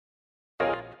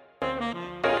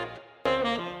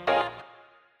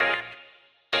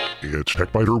It's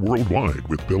TechByter Worldwide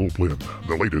with Bill Blinn.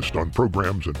 The latest on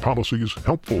programs and policies,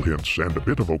 helpful hints, and a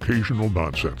bit of occasional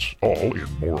nonsense, all in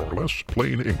more or less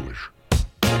plain English.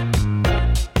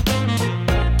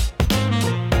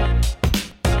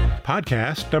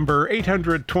 Podcast number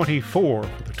 824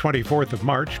 for the 24th of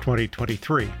March,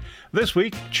 2023. This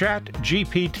week,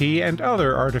 ChatGPT and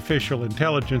other artificial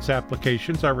intelligence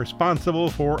applications are responsible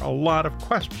for a lot of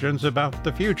questions about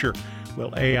the future.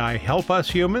 Will AI help us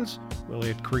humans? Will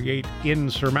it create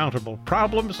insurmountable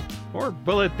problems? Or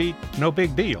will it be no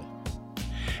big deal?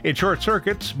 In short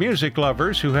circuits, music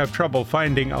lovers who have trouble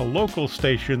finding a local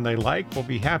station they like will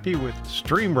be happy with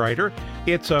StreamWriter.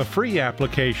 It's a free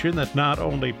application that not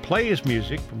only plays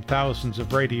music from thousands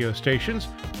of radio stations,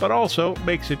 but also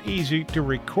makes it easy to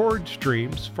record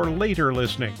streams for later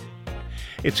listening.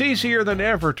 It's easier than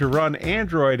ever to run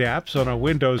Android apps on a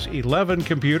Windows 11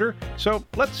 computer, so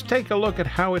let's take a look at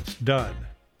how it's done.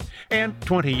 And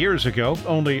 20 years ago,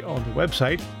 only on the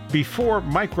website, before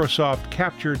Microsoft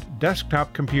captured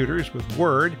desktop computers with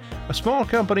Word, a small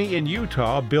company in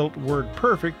Utah built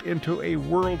WordPerfect into a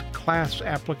world-class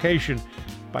application.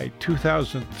 By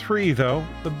 2003, though,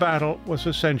 the battle was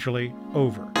essentially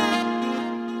over.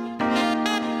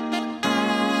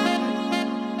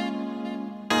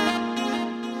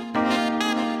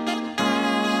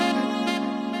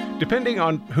 Depending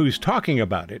on who's talking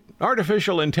about it,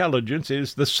 artificial intelligence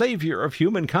is the savior of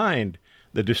humankind,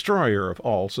 the destroyer of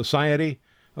all society,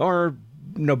 or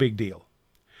no big deal.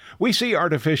 We see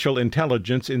artificial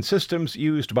intelligence in systems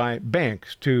used by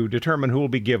banks to determine who will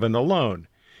be given a loan,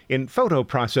 in photo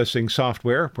processing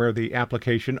software where the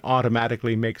application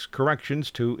automatically makes corrections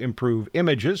to improve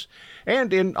images,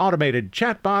 and in automated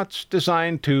chatbots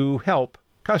designed to help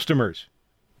customers,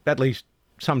 at least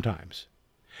sometimes.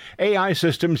 AI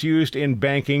systems used in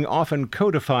banking often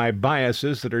codify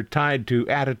biases that are tied to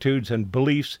attitudes and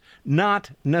beliefs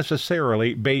not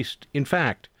necessarily based in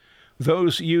fact.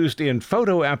 Those used in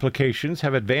photo applications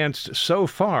have advanced so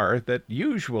far that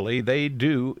usually they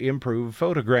do improve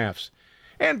photographs.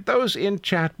 And those in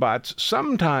chatbots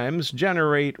sometimes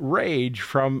generate rage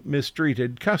from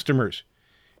mistreated customers.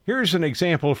 Here's an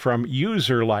example from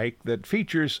UserLike that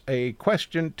features a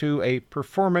question to a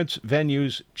performance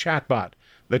venues chatbot.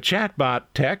 The chatbot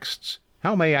texts,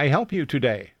 "How may I help you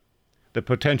today?" The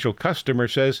potential customer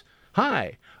says,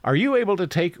 "Hi, are you able to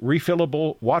take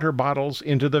refillable water bottles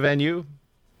into the venue?"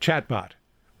 Chatbot,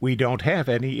 "We don't have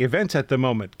any events at the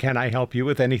moment. Can I help you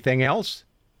with anything else?"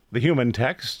 The human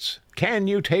texts, "Can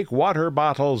you take water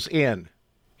bottles in?"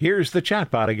 Here's the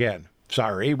chatbot again.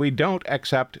 "Sorry, we don't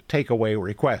accept takeaway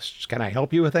requests. Can I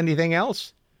help you with anything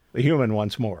else?" The human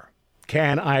once more,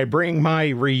 "Can I bring my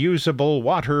reusable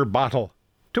water bottle?"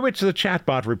 To which the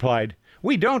chatbot replied,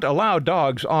 "We don't allow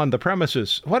dogs on the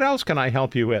premises. What else can I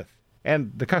help you with?"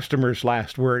 And the customer's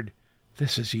last word,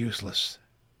 "This is useless."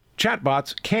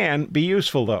 Chatbots can be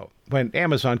useful, though. When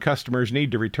Amazon customers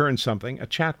need to return something, a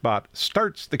chatbot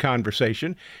starts the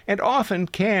conversation and often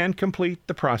can complete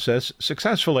the process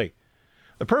successfully.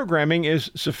 The programming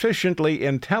is sufficiently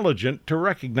intelligent to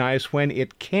recognize when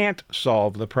it can't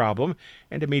solve the problem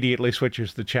and immediately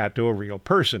switches the chat to a real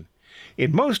person.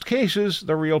 In most cases,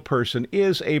 the real person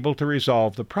is able to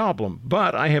resolve the problem,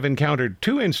 but I have encountered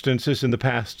 2 instances in the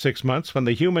past 6 months when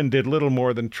the human did little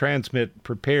more than transmit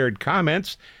prepared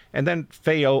comments and then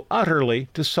fail utterly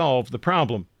to solve the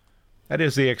problem. That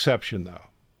is the exception, though.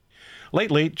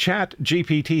 Lately,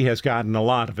 ChatGPT has gotten a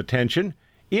lot of attention.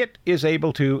 It is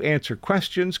able to answer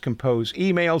questions, compose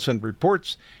emails and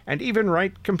reports, and even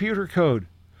write computer code.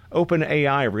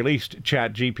 OpenAI released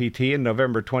ChatGPT in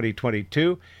November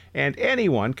 2022, and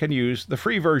anyone can use the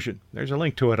free version. There's a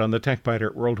link to it on the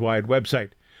TechByter Worldwide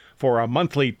website. For a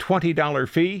monthly $20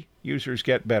 fee, users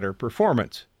get better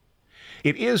performance.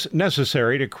 It is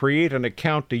necessary to create an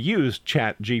account to use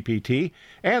ChatGPT,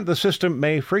 and the system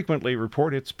may frequently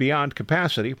report it's beyond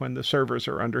capacity when the servers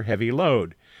are under heavy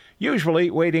load.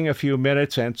 Usually, waiting a few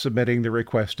minutes and submitting the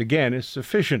request again is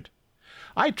sufficient.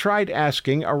 I tried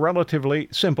asking a relatively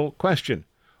simple question.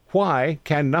 Why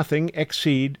can nothing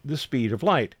exceed the speed of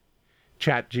light?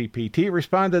 ChatGPT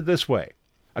responded this way.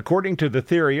 According to the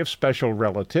theory of special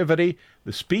relativity,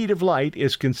 the speed of light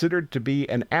is considered to be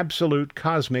an absolute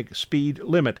cosmic speed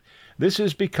limit. This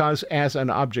is because as an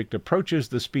object approaches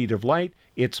the speed of light,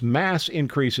 its mass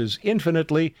increases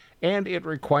infinitely, and it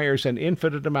requires an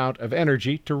infinite amount of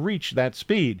energy to reach that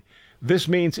speed. This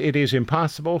means it is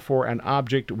impossible for an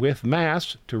object with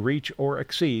mass to reach or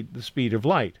exceed the speed of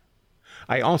light.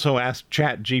 I also asked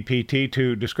ChatGPT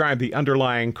to describe the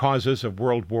underlying causes of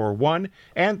World War I,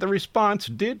 and the response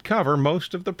did cover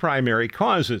most of the primary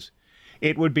causes.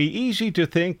 It would be easy to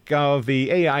think of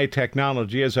the AI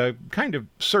technology as a kind of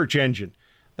search engine.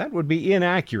 That would be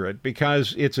inaccurate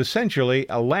because it's essentially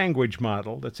a language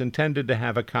model that's intended to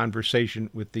have a conversation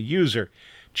with the user.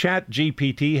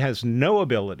 ChatGPT has no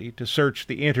ability to search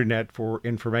the internet for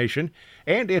information,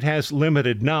 and it has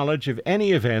limited knowledge of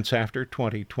any events after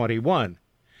 2021.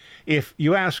 If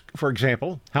you ask, for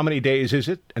example, how many days is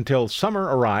it until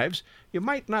summer arrives, you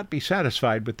might not be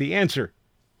satisfied with the answer.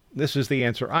 This is the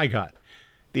answer I got.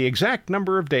 The exact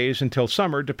number of days until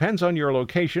summer depends on your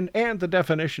location and the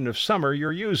definition of summer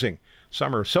you're using.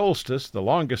 Summer solstice, the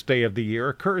longest day of the year,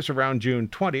 occurs around June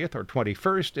 20th or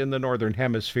 21st in the northern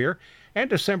hemisphere and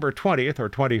December 20th or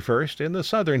 21st in the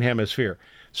southern hemisphere.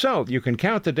 So you can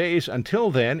count the days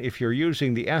until then if you're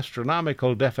using the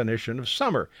astronomical definition of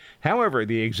summer. However,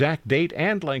 the exact date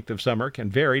and length of summer can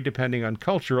vary depending on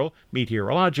cultural,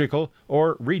 meteorological,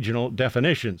 or regional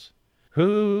definitions.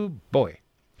 Hoo boy.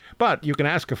 But you can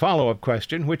ask a follow-up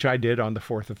question, which I did on the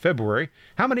 4th of February.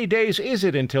 How many days is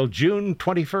it until June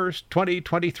 21st,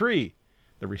 2023?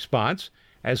 The response,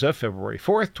 as of February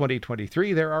 4th,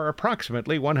 2023, there are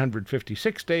approximately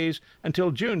 156 days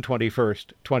until June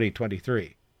 21st,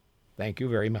 2023. Thank you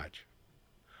very much.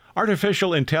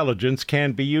 Artificial intelligence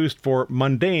can be used for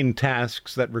mundane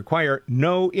tasks that require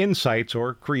no insights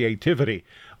or creativity.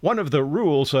 One of the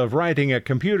rules of writing a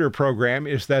computer program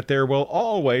is that there will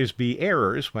always be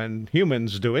errors when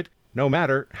humans do it, no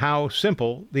matter how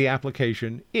simple the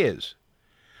application is.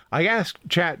 I asked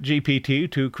ChatGPT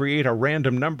to create a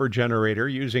random number generator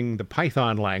using the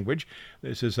Python language.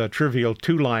 This is a trivial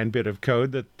 2-line bit of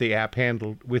code that the app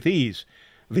handled with ease.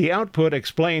 The output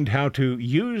explained how to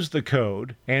use the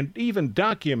code and even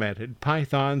documented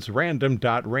Python's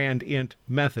random.randint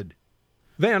method.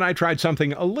 Then I tried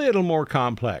something a little more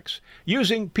complex.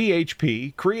 Using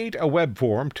PHP, create a web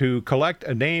form to collect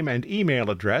a name and email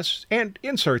address and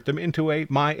insert them into a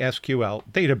MySQL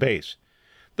database.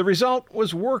 The result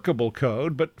was workable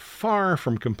code, but far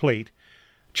from complete.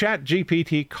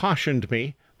 ChatGPT cautioned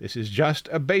me. This is just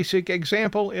a basic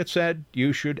example, it said.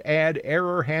 You should add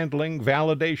error handling,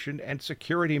 validation, and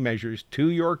security measures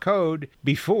to your code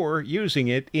before using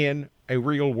it in a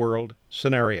real-world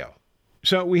scenario.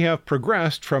 So we have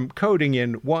progressed from coding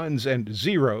in ones and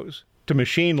zeros to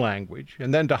machine language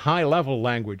and then to high-level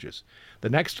languages. The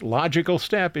next logical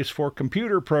step is for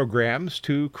computer programs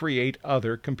to create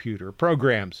other computer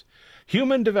programs.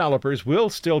 Human developers will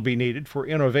still be needed for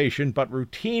innovation, but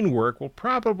routine work will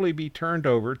probably be turned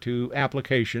over to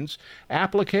applications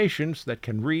that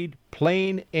can read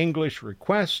plain English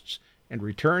requests and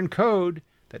return code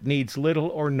that needs little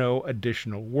or no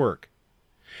additional work.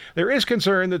 There is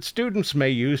concern that students may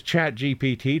use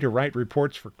ChatGPT to write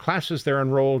reports for classes they're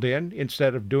enrolled in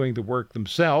instead of doing the work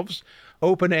themselves.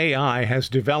 OpenAI has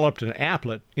developed an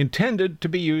applet intended to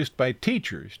be used by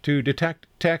teachers to detect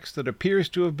text that appears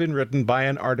to have been written by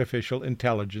an artificial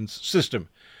intelligence system.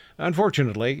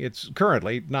 Unfortunately, it's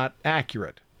currently not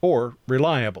accurate or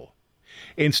reliable.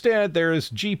 Instead, there is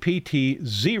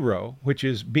GPT-0, which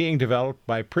is being developed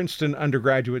by Princeton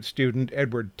undergraduate student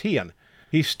Edward Tian.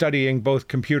 He's studying both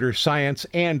computer science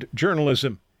and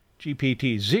journalism.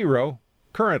 GPT-0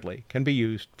 currently can be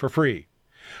used for free.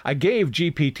 I gave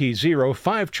GPT-0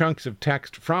 5 chunks of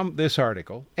text from this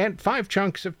article and 5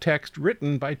 chunks of text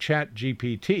written by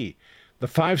ChatGPT. The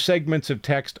 5 segments of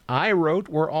text I wrote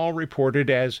were all reported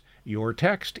as, "Your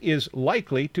text is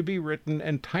likely to be written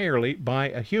entirely by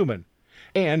a human."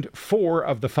 And 4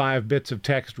 of the 5 bits of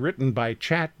text written by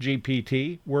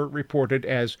ChatGPT were reported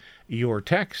as, "Your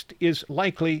text is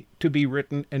likely to be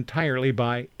written entirely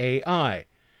by AI."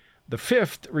 The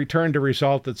 5th returned a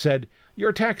result that said,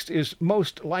 "Your text is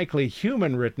most likely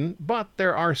human-written, but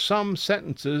there are some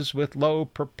sentences with low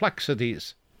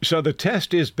perplexities." So the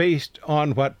test is based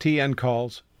on what Tian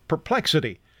calls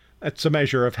perplexity. That's a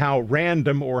measure of how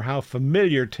random or how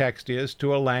familiar text is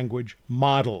to a language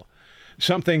model.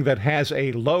 Something that has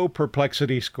a low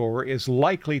perplexity score is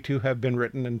likely to have been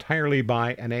written entirely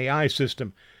by an AI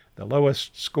system. The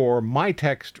lowest score my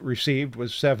text received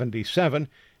was 77,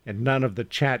 and none of the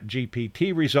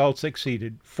ChatGPT results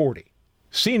exceeded 40.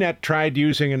 CNET tried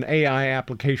using an AI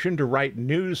application to write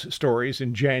news stories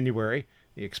in January.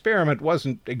 The experiment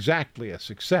wasn't exactly a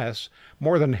success.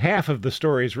 More than half of the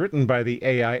stories written by the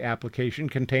AI application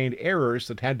contained errors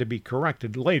that had to be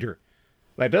corrected later.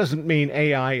 That doesn't mean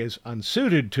AI is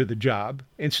unsuited to the job.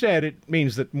 Instead, it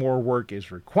means that more work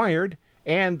is required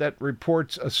and that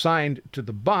reports assigned to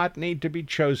the bot need to be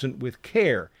chosen with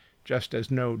care, just as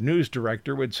no news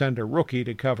director would send a rookie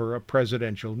to cover a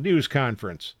presidential news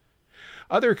conference.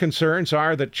 Other concerns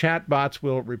are that chatbots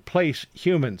will replace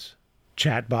humans.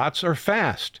 Chatbots are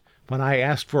fast, When I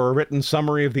asked for a written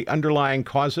summary of the underlying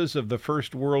causes of the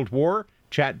First World War,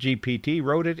 ChatGPT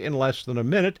wrote it in less than a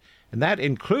minute, and that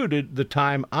included the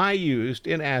time I used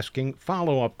in asking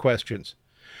follow-up questions.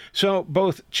 So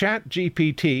both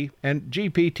ChatGPT and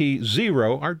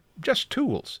GPT-0 are just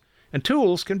tools, and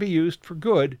tools can be used for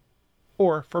good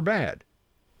or for bad.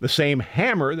 The same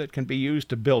hammer that can be used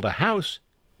to build a house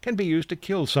can be used to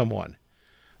kill someone.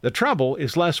 The trouble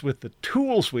is less with the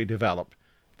tools we develop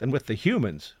than with the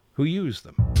humans who use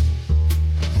them.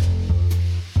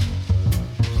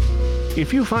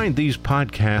 If you find these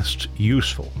podcasts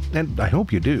useful, and I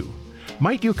hope you do,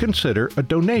 might you consider a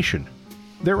donation?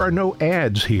 There are no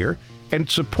ads here, and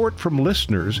support from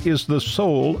listeners is the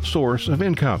sole source of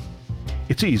income.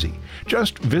 It's easy.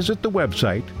 Just visit the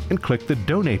website and click the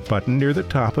donate button near the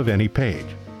top of any page.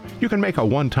 You can make a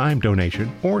one-time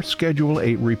donation or schedule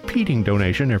a repeating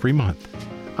donation every month.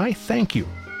 I thank you.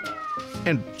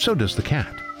 And so does the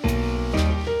cat.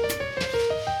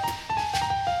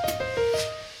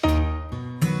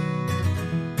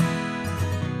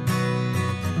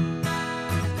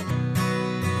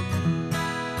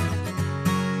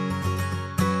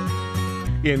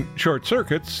 In short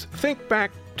circuits, think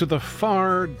back to the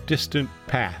far distant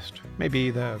past, maybe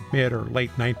the mid or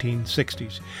late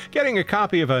 1960s. Getting a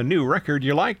copy of a new record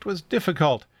you liked was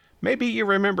difficult. Maybe you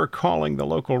remember calling the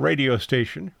local radio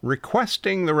station,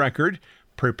 requesting the record,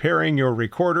 preparing your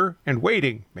recorder, and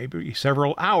waiting maybe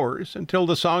several hours until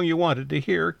the song you wanted to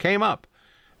hear came up.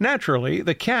 Naturally,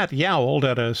 the cat yowled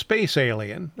at a space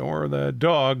alien, or the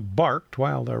dog barked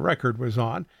while the record was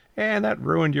on, and that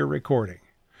ruined your recording.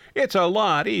 It's a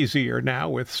lot easier now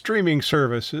with streaming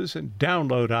services and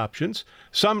download options.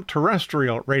 Some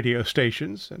terrestrial radio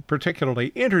stations, and particularly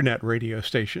internet radio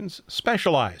stations,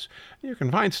 specialize. You can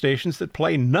find stations that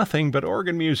play nothing but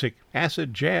organ music,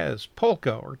 acid jazz,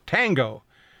 polka, or tango.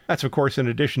 That's, of course, in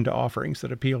addition to offerings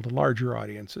that appeal to larger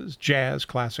audiences, jazz,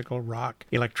 classical, rock,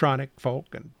 electronic, folk,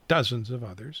 and dozens of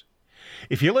others.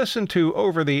 If you listen to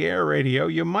over-the-air radio,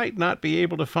 you might not be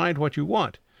able to find what you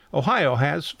want. Ohio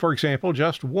has, for example,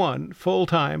 just one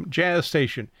full-time jazz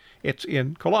station. It's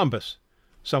in Columbus.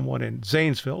 Someone in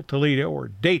Zanesville, Toledo, or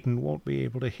Dayton won't be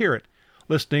able to hear it.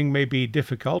 Listening may be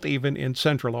difficult even in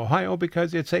central Ohio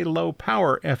because it's a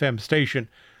low-power FM station.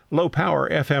 Low-power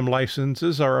FM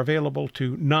licenses are available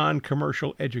to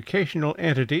non-commercial educational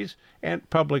entities and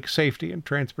public safety and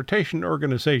transportation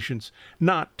organizations,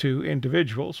 not to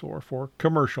individuals or for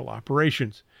commercial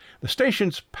operations. The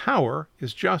station's power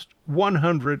is just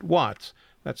 100 watts.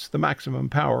 That's the maximum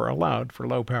power allowed for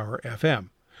low-power FM.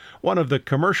 One of the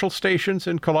commercial stations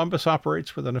in Columbus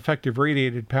operates with an effective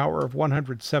radiated power of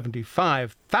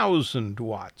 175,000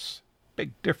 watts.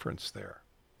 Big difference there.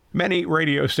 Many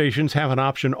radio stations have an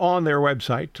option on their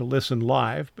website to listen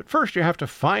live, but first you have to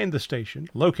find the station,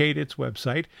 locate its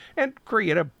website, and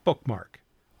create a bookmark.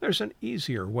 There's an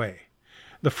easier way.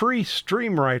 The free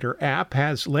StreamWriter app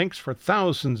has links for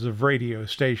thousands of radio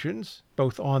stations,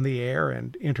 both on the air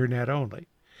and internet only,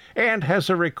 and has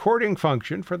a recording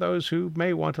function for those who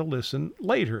may want to listen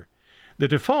later. The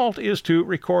default is to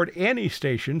record any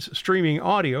station's streaming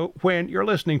audio when you're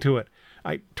listening to it.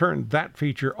 I turned that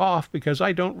feature off because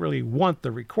I don't really want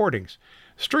the recordings.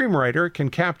 StreamWriter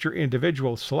can capture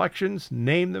individual selections,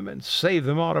 name them, and save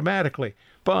them automatically.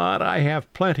 But I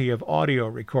have plenty of audio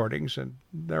recordings, and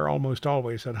they're almost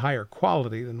always at higher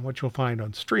quality than what you'll find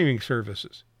on streaming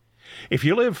services. If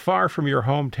you live far from your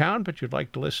hometown but you'd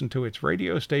like to listen to its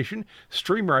radio station,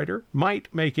 StreamWriter might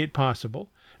make it possible.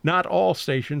 Not all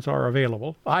stations are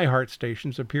available. iHeart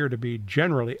stations appear to be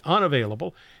generally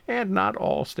unavailable, and not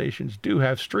all stations do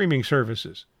have streaming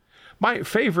services. My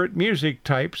favorite music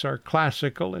types are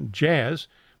classical and jazz.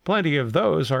 Plenty of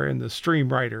those are in the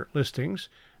StreamWriter listings.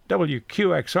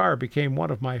 WQXR became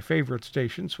one of my favorite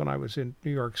stations when I was in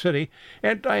New York City,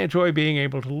 and I enjoy being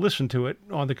able to listen to it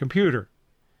on the computer.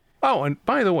 Oh, and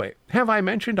by the way, have I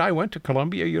mentioned I went to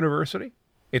Columbia University?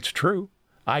 It's true.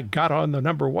 I got on the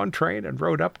number 1 train and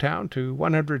rode uptown to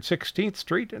 116th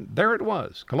Street, and there it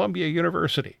was, Columbia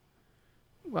University.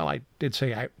 Well, I did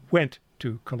say I went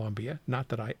to Columbia, not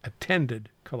that I attended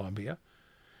Columbia.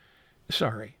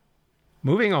 Sorry.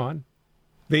 Moving on.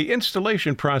 The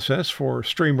installation process for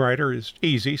StreamWriter is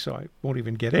easy, so I won't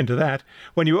even get into that.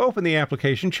 When you open the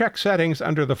application, check Settings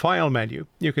under the File menu.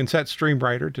 You can set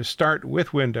StreamWriter to start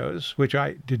with Windows, which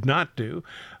I did not do,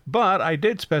 but I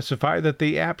did specify that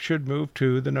the app should move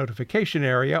to the notification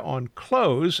area on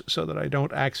Close so that I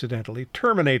don't accidentally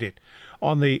terminate it.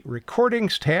 On the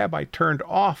Recordings tab, I turned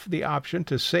off the option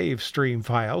to save stream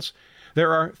files.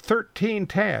 There are 13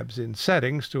 tabs in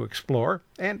Settings to explore,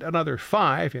 and another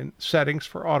 5 in Settings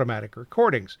for automatic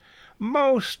recordings.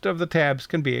 Most of the tabs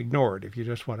can be ignored if you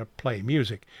just want to play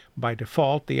music. By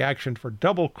default, the action for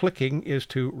double-clicking is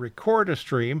to record a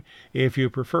stream. If you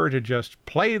prefer to just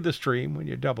play the stream when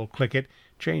you double-click it,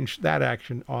 change that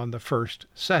action on the first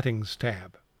Settings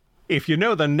tab. If you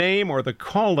know the name or the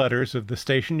call letters of the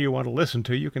station you want to listen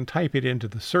to, you can type it into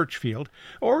the search field.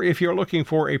 Or if you're looking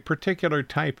for a particular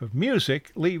type of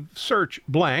music, leave Search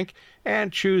blank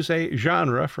and choose a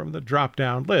genre from the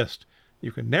drop-down list.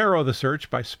 You can narrow the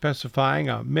search by specifying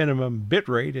a minimum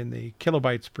bitrate in the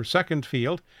kilobytes per second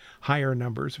field. Higher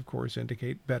numbers, of course,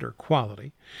 indicate better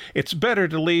quality. It's better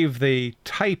to leave the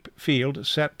type field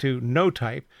set to no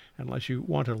type unless you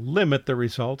want to limit the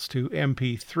results to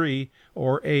MP3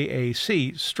 or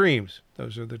AAC streams.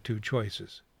 Those are the two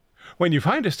choices. When you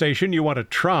find a station you want to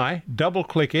try,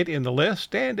 double-click it in the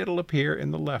list and it'll appear in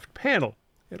the left panel.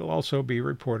 It'll also be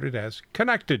reported as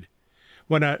connected.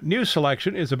 When a new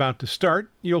selection is about to start,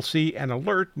 you'll see an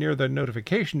alert near the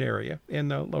notification area in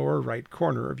the lower right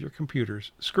corner of your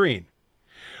computer's screen.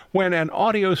 When an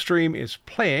audio stream is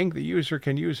playing, the user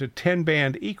can use a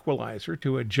 10-band equalizer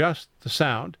to adjust the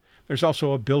sound. There's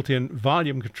also a built-in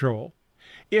volume control.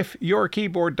 If your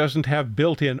keyboard doesn't have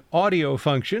built-in audio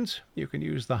functions, you can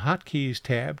use the Hotkeys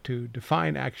tab to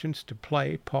define actions to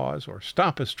play, pause, or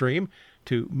stop a stream,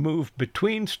 to move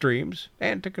between streams,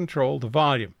 and to control the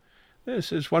volume.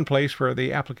 This is one place where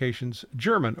the application's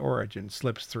German origin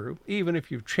slips through, even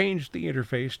if you've changed the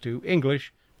interface to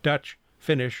English, Dutch,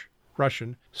 Finnish,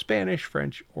 Russian, Spanish,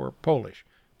 French, or Polish.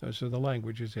 Those are the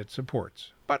languages it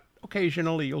supports. But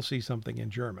occasionally you'll see something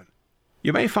in German.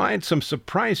 You may find some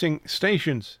surprising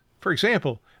stations. For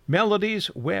example, Melody's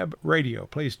Web Radio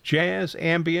plays jazz,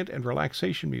 ambient, and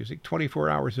relaxation music 24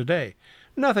 hours a day.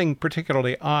 Nothing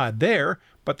particularly odd there,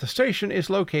 but the station is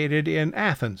located in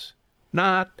Athens.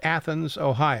 Not Athens,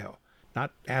 Ohio.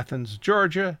 Not Athens,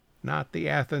 Georgia. Not the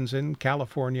Athens in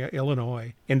California,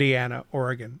 Illinois, Indiana,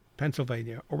 Oregon,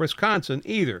 Pennsylvania, or Wisconsin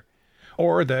either.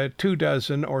 Or the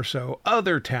 24 or so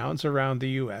other towns around the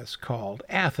U.S. called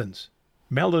Athens.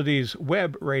 Melody's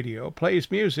Web Radio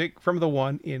plays music from the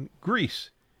one in Greece,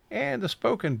 and the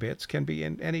spoken bits can be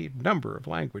in any number of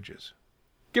languages.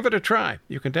 Give it a try.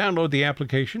 You can download the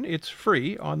application. It's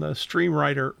free on the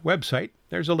StreamWriter website.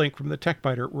 There's a link from the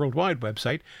TechByter Worldwide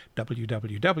website,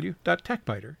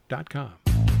 www.techbyter.com.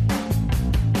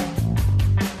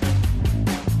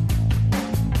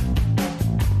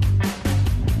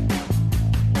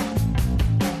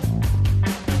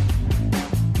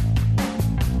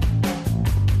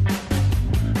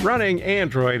 Running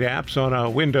Android apps on a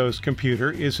Windows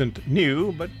computer isn't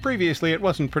new, but previously it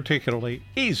wasn't particularly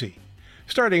easy.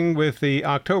 Starting with the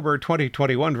October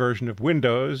 2021 version of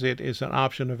Windows, it is an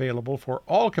option available for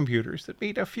all computers that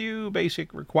meet a few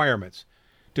basic requirements.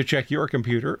 To check your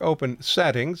computer, open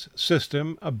Settings,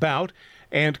 System, About,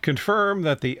 and confirm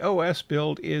that the OS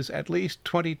build is at least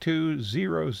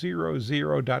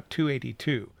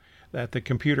 22000.282, that the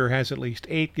computer has at least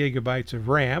 8 gigabytes of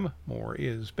RAM, more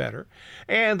is better,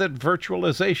 and that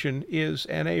virtualization is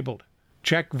enabled.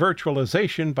 Check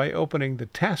virtualization by opening the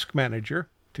Task Manager.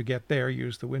 To get there,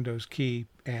 use the Windows key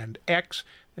and X,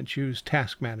 then choose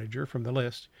Task Manager from the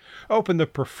list. Open the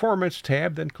Performance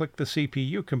tab, then click the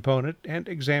CPU component and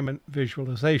examine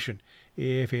visualization.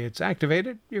 If it's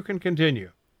activated, you can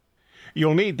continue.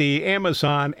 You'll need the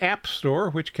Amazon App Store,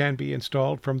 which can be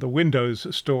installed from the Windows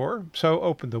Store. So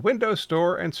open the Windows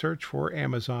Store and search for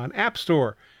Amazon App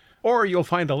Store. Or you'll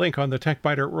find a link on the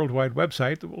TechByter Worldwide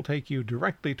website that will take you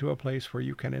directly to a place where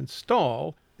you can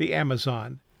install the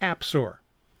Amazon App Store.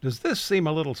 Does this seem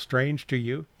a little strange to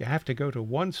you? You have to go to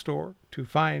one store to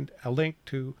find a link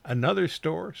to another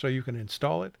store so you can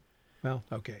install it? Well,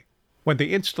 okay. When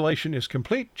the installation is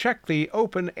complete, check the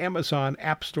Open Amazon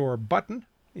App Store button.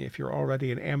 If you're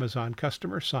already an Amazon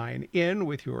customer, sign in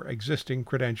with your existing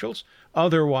credentials.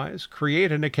 Otherwise,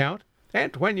 create an account.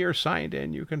 And when you're signed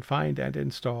in, you can find and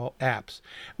install apps.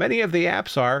 Many of the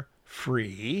apps are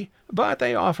free, but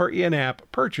they offer in-app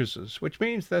purchases, which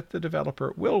means that the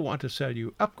developer will want to sell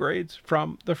you upgrades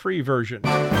from the free version.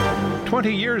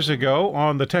 20 years ago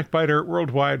on the TechByter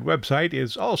Worldwide website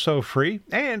is also free,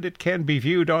 and it can be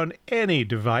viewed on any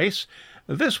device.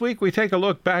 This week we take a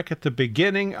look back at the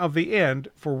beginning of the end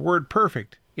for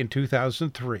WordPerfect in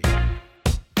 2003.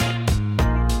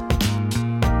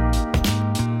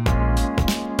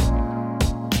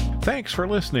 Thanks for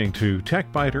listening to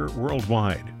TechByter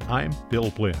Worldwide. I'm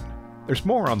Bill Blinn. There's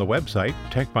more on the website,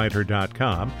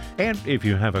 techbyter.com, and if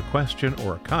you have a question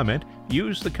or a comment,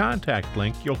 use the contact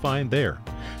link you'll find there.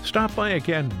 Stop by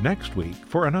again next week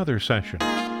for another session.